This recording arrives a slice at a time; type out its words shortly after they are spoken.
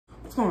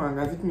What's going on,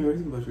 guys? It's me,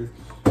 Racing Bushes.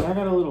 And I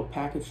got a little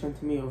package sent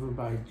to me over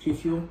by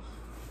Gfuel,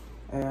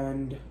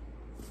 and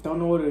don't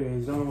know what it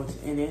is, don't know what's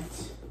in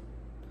it,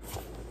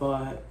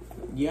 but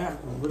yeah,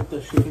 ripped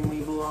the shipping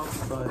label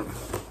off, but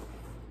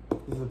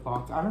this is a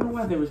box. I don't know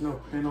why there was no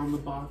print on the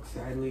box.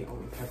 Sadly, I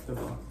would have kept the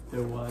box if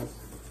there was,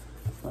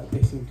 but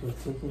they seem to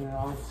have taken it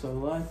off, so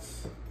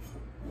let's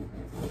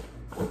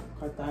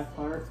cut that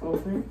part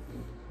open.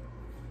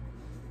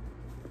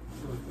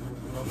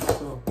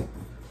 So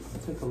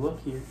let's take a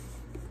look here.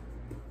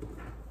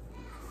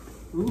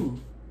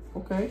 Ooh,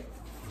 okay.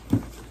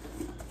 So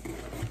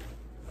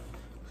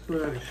we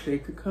got a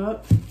shaker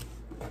cup.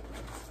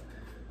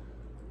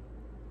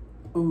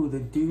 Ooh, the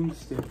Doom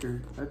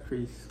sticker. That's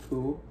pretty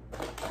cool.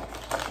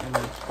 And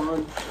a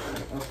bunch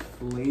of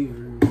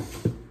flavors. Let's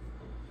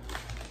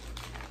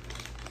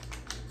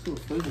see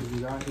what flavors we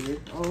got here.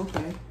 Oh,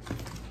 okay.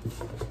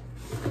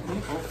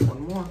 Oh,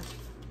 one more.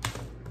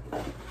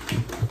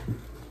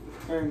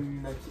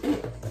 And that's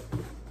it.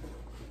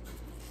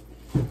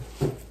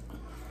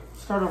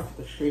 Start off with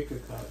the shaker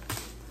cup.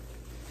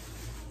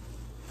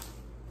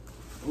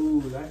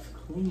 Ooh, that's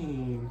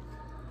clean.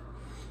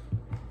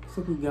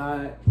 So we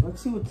got,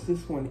 let's see what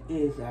this one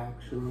is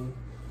actually.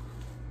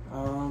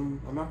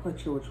 I'm not quite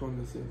sure which one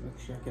this is.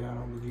 Let's check it out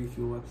on the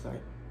Gfuel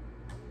website.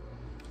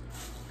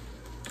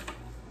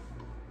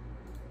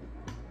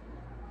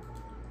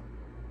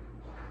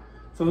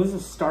 So this is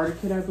a starter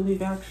kit, I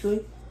believe,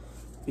 actually,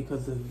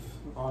 because of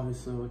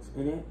obviously what's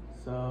in it.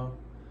 So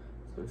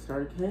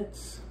starter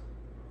kits.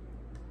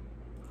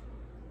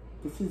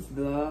 This is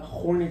the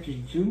Hornets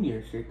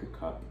Junior Shaker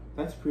Cup.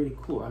 That's pretty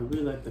cool. I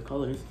really like the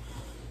colors.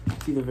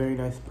 See the very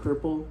nice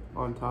purple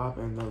on top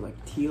and the like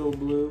teal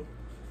blue.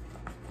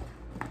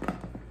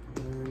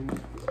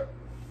 And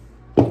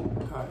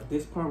got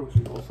this part, which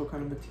is also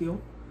kind of a teal.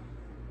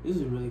 This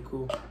is really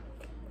cool.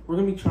 We're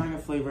gonna be trying a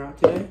flavor out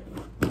today.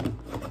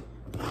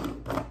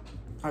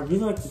 I really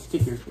like the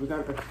sticker. We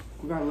got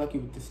lucky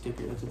with the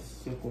sticker. That's a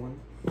sick one.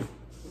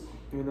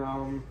 And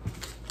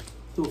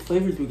so what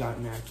flavors we got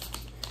next?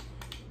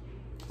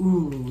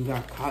 Ooh, we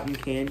got cotton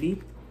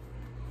candy.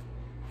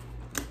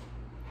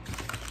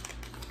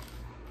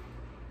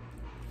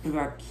 We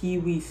got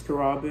kiwi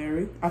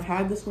strawberry. I've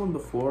had this one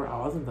before. I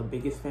wasn't the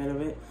biggest fan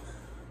of it,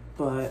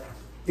 but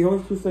the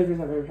only two flavors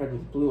I've ever had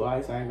was blue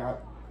ice. I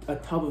got a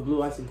tub of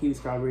blue ice and kiwi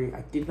strawberry.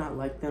 I did not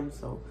like them,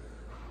 so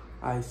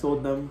I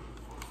sold them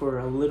for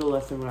a little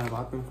less than what I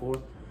bought them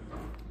for.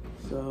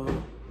 So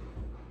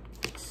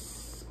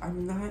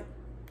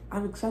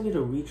I'm excited to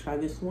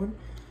retry this one,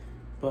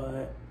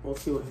 but we'll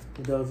see what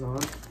it goes on.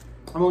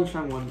 I'm only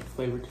trying one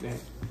flavor today.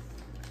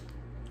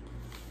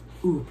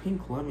 Ooh,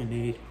 pink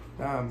lemonade.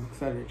 I'm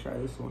excited to try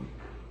this one.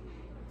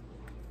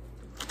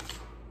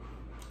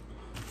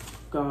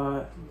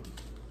 Got,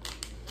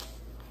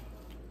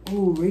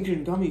 ooh,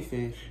 Raging Gummy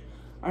Fish.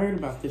 I heard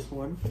about this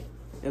one.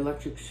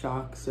 Electric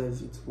Shock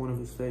says it's one of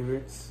his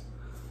favorites.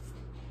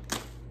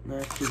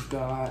 Next we've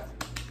got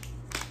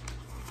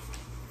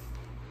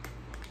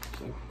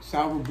like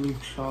Sour Blue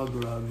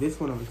Chug Rug. This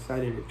one I'm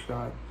excited to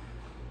try.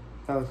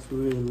 That looks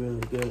really,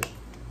 really good.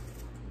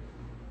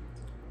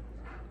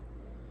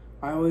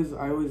 I always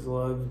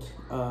loved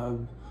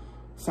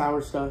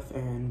sour stuff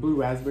and blue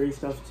raspberry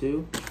stuff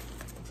too.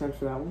 Excited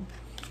for that one.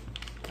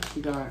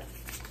 We got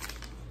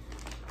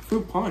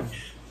fruit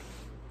punch.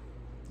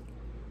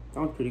 That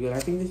one's pretty good. I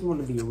think this is one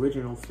of the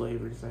original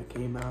flavors that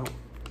came out.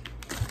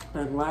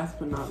 And last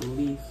but not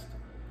least,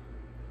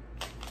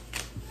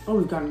 oh,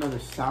 we've got another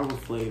sour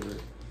flavor.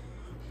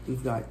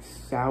 We've got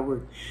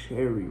sour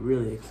cherry.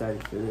 Really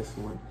excited for this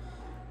one.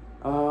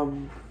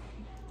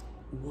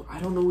 I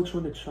don't know which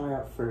one to try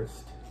out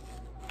first.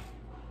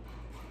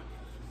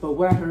 But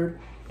what I heard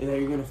is that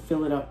you're gonna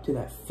fill it up to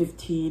that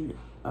 15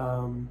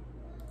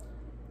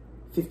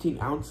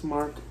 ounce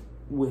mark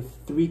with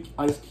 3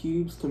 ice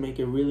cubes to make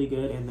it really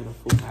good, and then a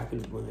full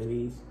package of one of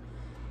these.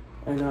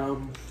 And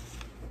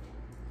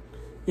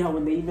yeah,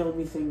 when they emailed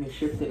me saying they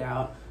shipped it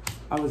out,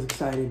 I was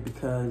excited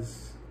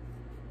because,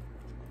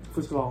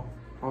 first of all,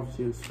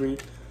 obviously it was free.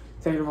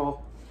 Second of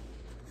all,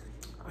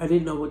 I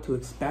didn't know what to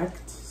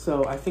expect.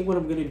 So I think what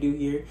I'm gonna do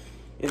here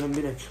is I'm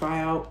gonna try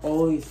out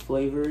all these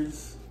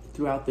flavors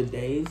throughout the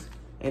days,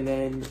 and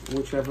then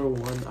whichever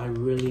one I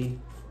really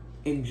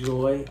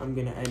enjoy, I'm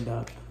gonna end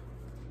up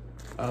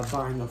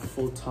buying a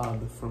full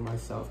tub for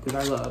myself,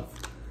 because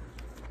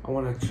I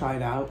want to try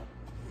it out.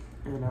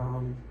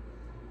 And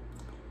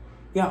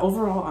yeah,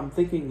 overall I'm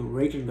thinking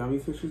Raging Gummy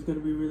Fish is gonna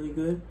be really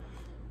good,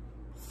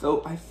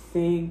 so I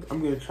think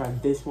I'm gonna try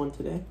this one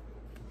today.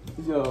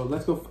 So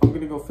let's go. I'm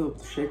gonna go fill up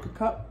the shaker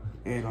cup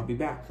and I'll be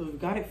back. So we've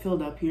got it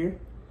filled up here.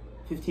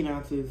 15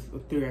 ounces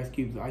with 3 ice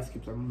cubes. The ice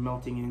cubes are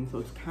melting in, so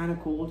it's kind of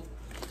cold.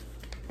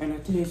 And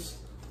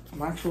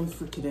my choice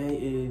for today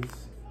is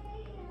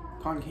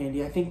cotton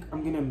candy. I think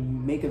I'm gonna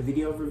make a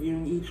video of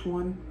reviewing each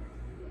one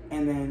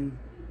and then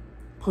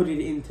put it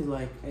into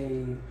like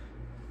a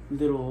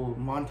little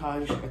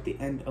montage at the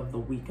end of the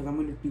week, because I'm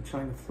gonna be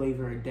trying a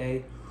flavor a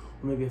day,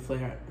 or maybe a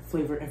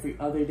flavor every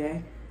other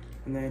day.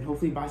 And then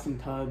hopefully buy some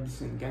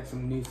tubs and get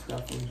some new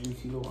stuff from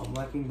Gfuel. I'm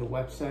liking the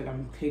website.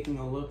 I'm taking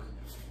a look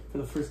for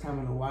the first time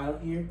in a while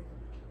here.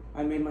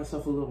 I made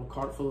myself a little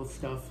cart full of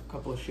stuff, a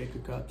couple of shaker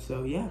cups.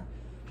 So yeah,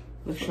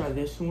 let's try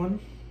this one.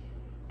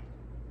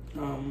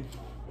 I'm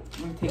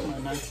gonna take my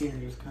knife here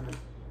and just kind of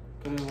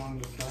go along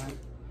the side.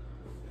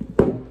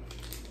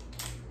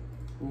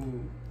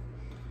 Ooh.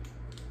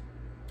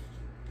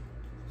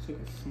 It's like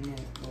a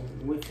snack, a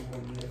whiff of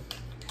one of this.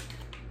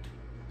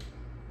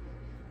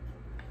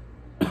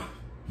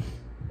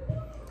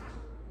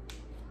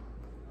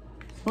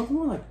 Smells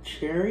more like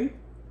cherry.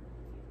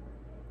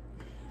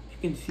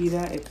 If you can see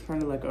that, it's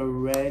kind of like a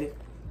red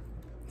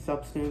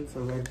substance, a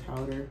red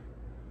powder.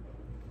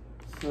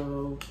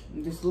 So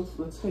this looks,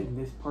 let's take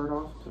this part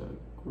off to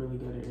really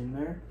get it in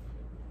there.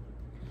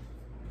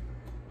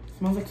 It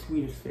smells like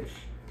Swedish fish.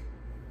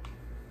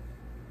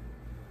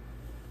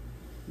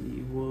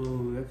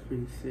 Whoa, that's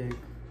pretty sick.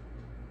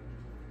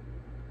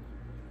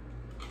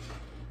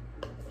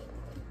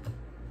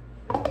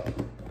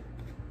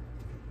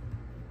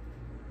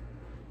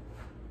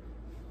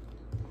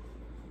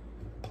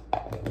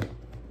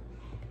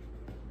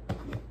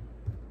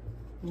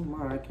 Oh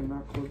my, I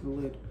cannot close the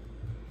lid.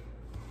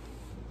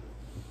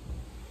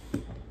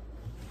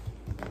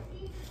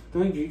 The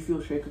only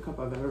Gfuel shaker cup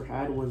I've ever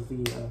had was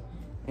the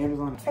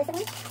Amazon.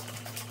 Exclusively.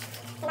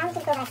 And I was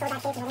just go by soda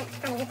shape and I didn't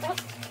find a use for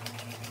it.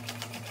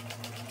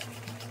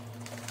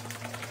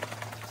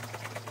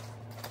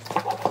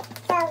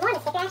 So more on the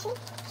sticker actually.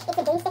 It's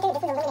a doom sticker. This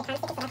is a limited time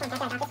sticker, so that's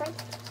why I got this one.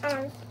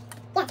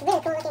 Yeah, it's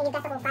really cool looking. You've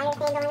got the whole fire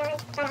thing going on.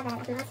 Got all the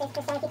monsters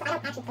per se. I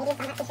don't actually play this,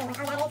 so I'm not too sure what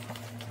all that is.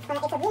 But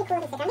it's a really cool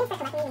looking sticker. I'm gonna start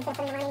collecting these and put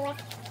them in the morning with.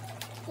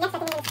 Next, I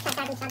think I'm gonna start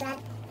garbage chocolate.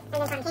 And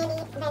then cotton candy,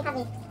 and then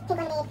probably pink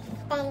lemonade,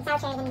 then sour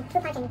cherry, then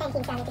fruit punch, and then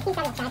pink soda. The pink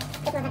soda is tried.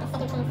 It's more like a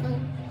second chance thing.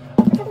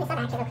 Let's open this up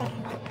actually real quick.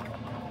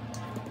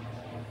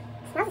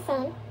 Smells the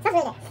same. Smells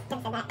really good.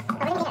 Never said that. But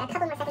we're gonna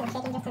give it a couple more seconds of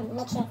shaking just to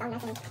make sure it's all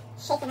nice and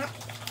shaken up.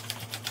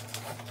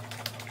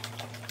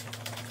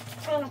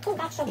 And I think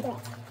that should do it.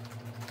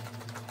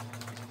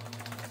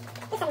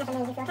 Just setting up a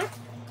mini Gfuel cup.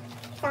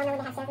 So I know when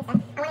they have sales and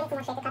stuff. I want to get some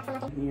more shaker cups. I'm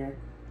looking Here.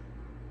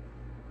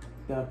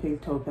 The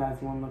pink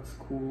topaz one looks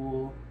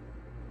cool.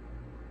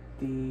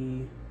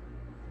 The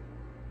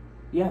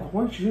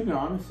Hornets Junior,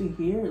 honestly,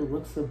 here it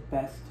looks the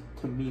best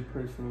to me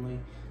personally.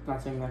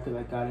 Not saying that because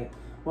I got it.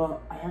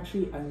 Well, I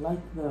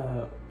like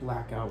the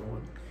blackout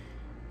one.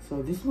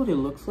 So this is what it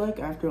looks like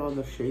after all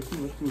the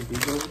shaking. Let's move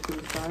these over to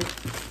the side.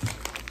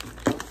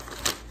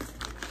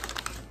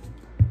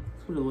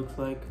 That's what it looks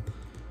like.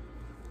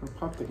 I'll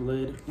pop the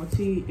lid. Let's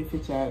see if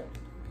it's at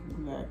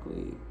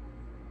exactly.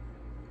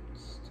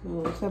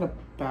 Still, it's at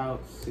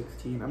about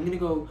 16. I'm gonna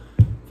go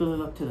fill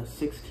it up to the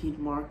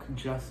 16 mark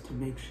just to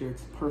make sure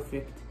it's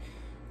perfect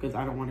because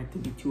I don't want it to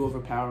be too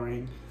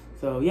overpowering.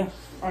 So yeah,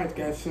 all right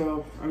guys,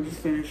 so I'm just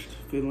finished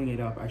filling it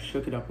up. I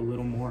shook it up a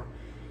little more.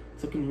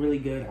 It's looking really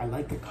good. I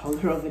like the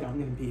color of it. I'm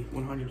gonna be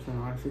 100%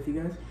 honest with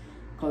you guys.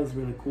 The color's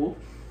really cool.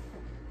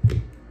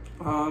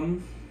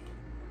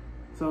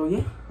 So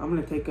yeah, I'm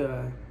gonna take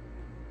a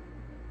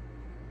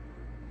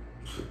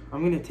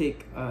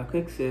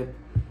quick sip,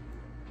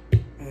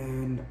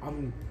 and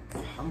I'm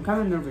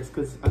kind of nervous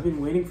because I've been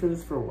waiting for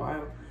this for a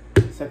while.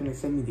 The second they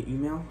send me the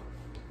email.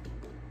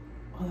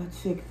 Oh, that's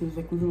sick. There's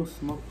like little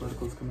smoke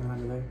particles coming out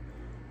of there.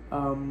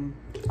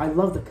 I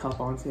love the cup,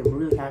 honestly. I'm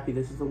really happy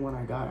this is the one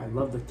I got. I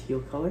love the teal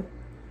color.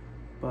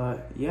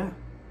 But yeah.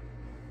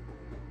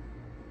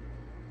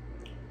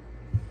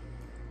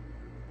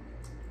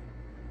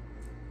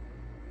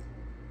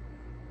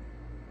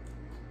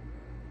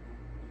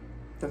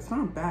 That's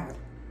not bad.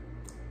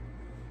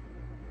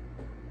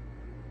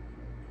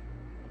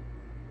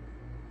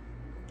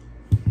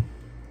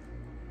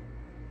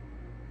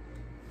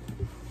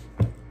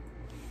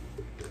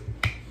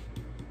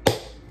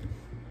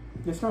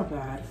 It's not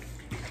bad.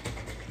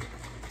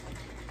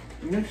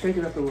 I'm gonna shake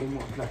it up a little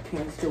more because I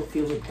can still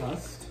feel the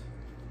dust.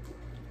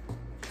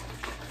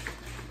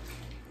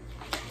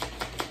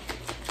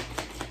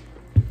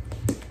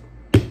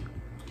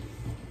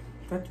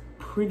 That's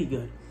pretty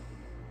good.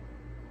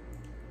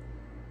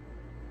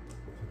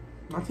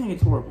 I'm not saying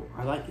it's horrible.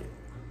 I like it.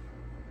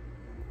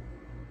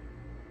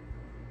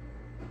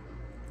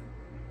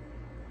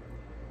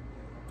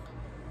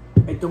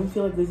 I don't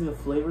feel like this is a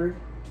flavor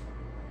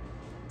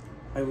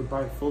I would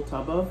buy a full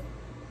tub of.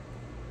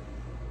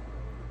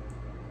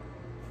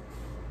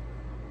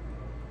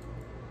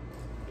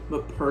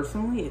 But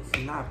personally, it's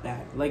not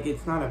bad. Like,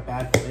 it's not a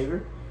bad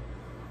flavor.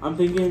 I'm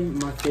thinking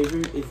my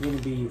favorite is going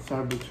to be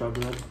sour blue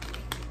chocolate.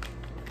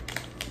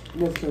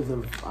 Just because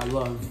I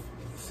love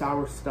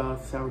sour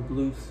stuff, sour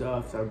blue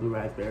stuff, sour blue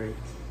raspberry.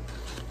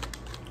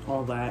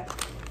 All that.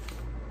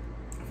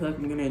 I feel like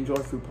I'm going to enjoy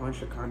fruit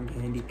punch or cotton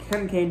candy.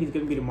 Cotton candy is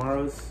going to be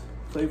tomorrow's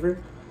flavor.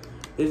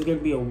 This is going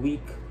to be a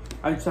week.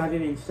 I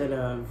decided instead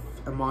of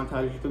a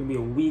montage, it's going to be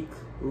a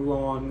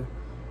week-long,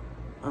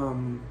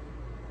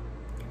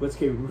 let's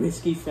say,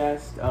 risky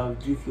fest of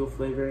Gfuel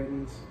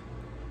flavorings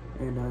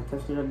and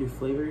testing out new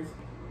flavors.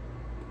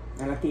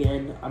 And at the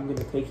end, I'm going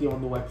to take you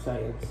on the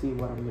website and see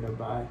what I'm going to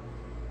buy.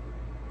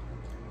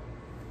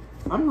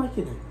 I'm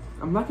liking it.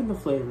 I'm liking the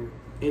flavor.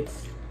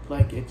 It's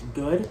like, it's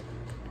good.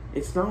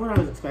 It's not what I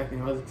was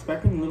expecting. I was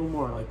expecting a little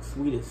more like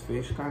sweet as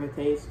fish kind of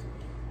taste.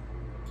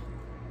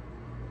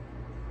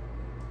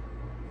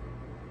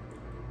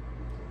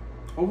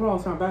 Overall,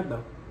 it's not bad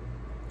though.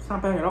 It's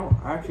not bad at all.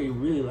 I actually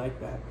really like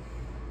that.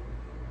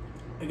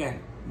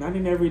 Again, not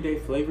an everyday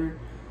flavor.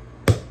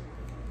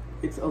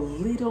 It's a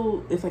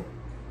little, it's like,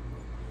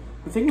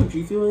 the thing with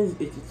Gfuel is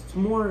it's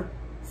more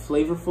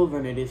flavorful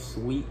than it is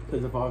sweet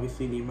because of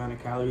obviously the amount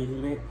of calories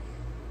in it.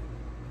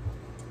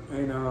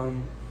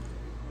 And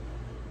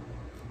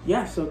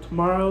yeah, so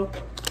tomorrow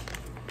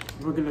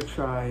we're gonna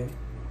try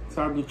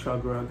sour blue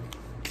chug rug.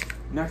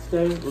 Next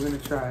day we're gonna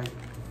try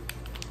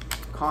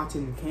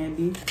cotton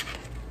candy.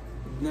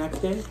 Next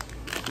day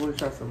we're gonna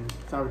try some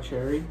sour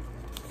cherry.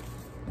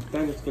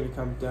 Then it's gonna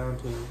come down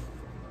to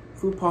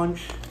fruit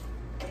punch.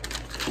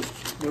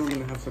 Then we're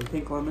gonna have some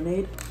pink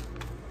lemonade.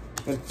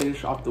 And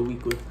finish off the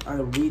week with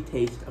a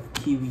retaste of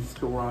kiwi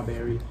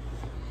strawberry.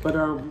 But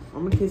I'm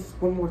gonna taste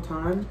this one more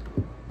time.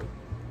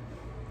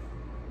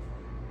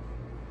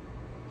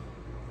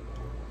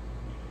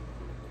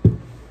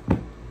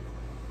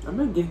 I'm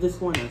gonna give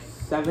this one a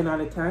 7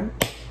 out of 10.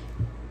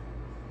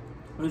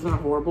 It's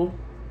not horrible,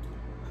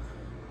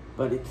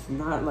 but it's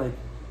not like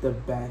the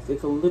best.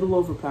 It's a little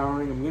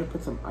overpowering. I'm gonna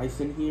put some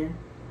ice in here.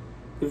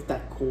 Give it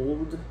that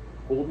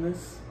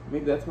coldness.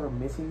 Maybe that's what I'm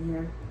missing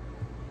here.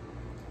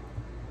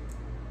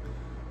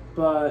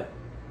 But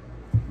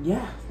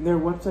yeah, their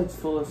website's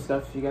full of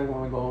stuff if you guys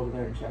want to go over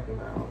there and check them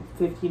out.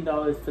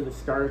 $15 for the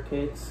starter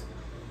kits.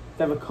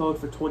 They have a code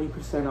for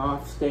 20%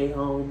 off. Stay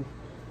home.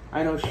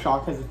 I know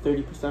Shock has a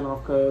 30%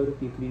 off code.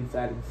 You can use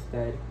that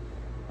instead.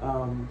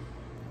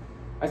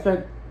 I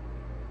spent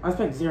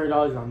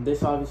 $0 on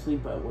this obviously,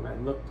 but when I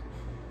looked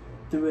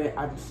through it,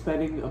 I'm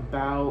spending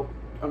about,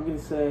 I'm gonna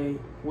say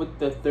with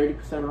the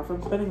 30% off,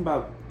 I'm spending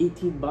about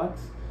 $18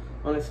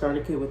 on a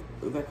starter kit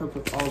that comes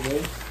with all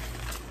this.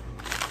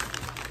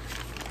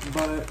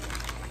 But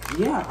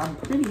yeah, I'm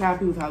pretty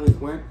happy with how this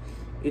went.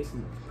 It's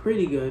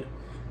pretty good.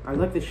 I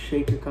like this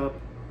shaker cup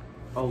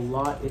a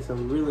lot. It's a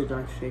really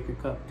nice shaker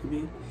cup to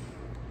me.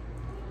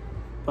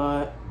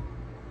 But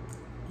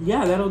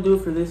yeah, that'll do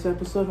it for this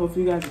episode. Hope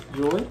you guys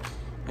enjoyed,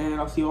 and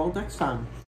I'll see you all next time.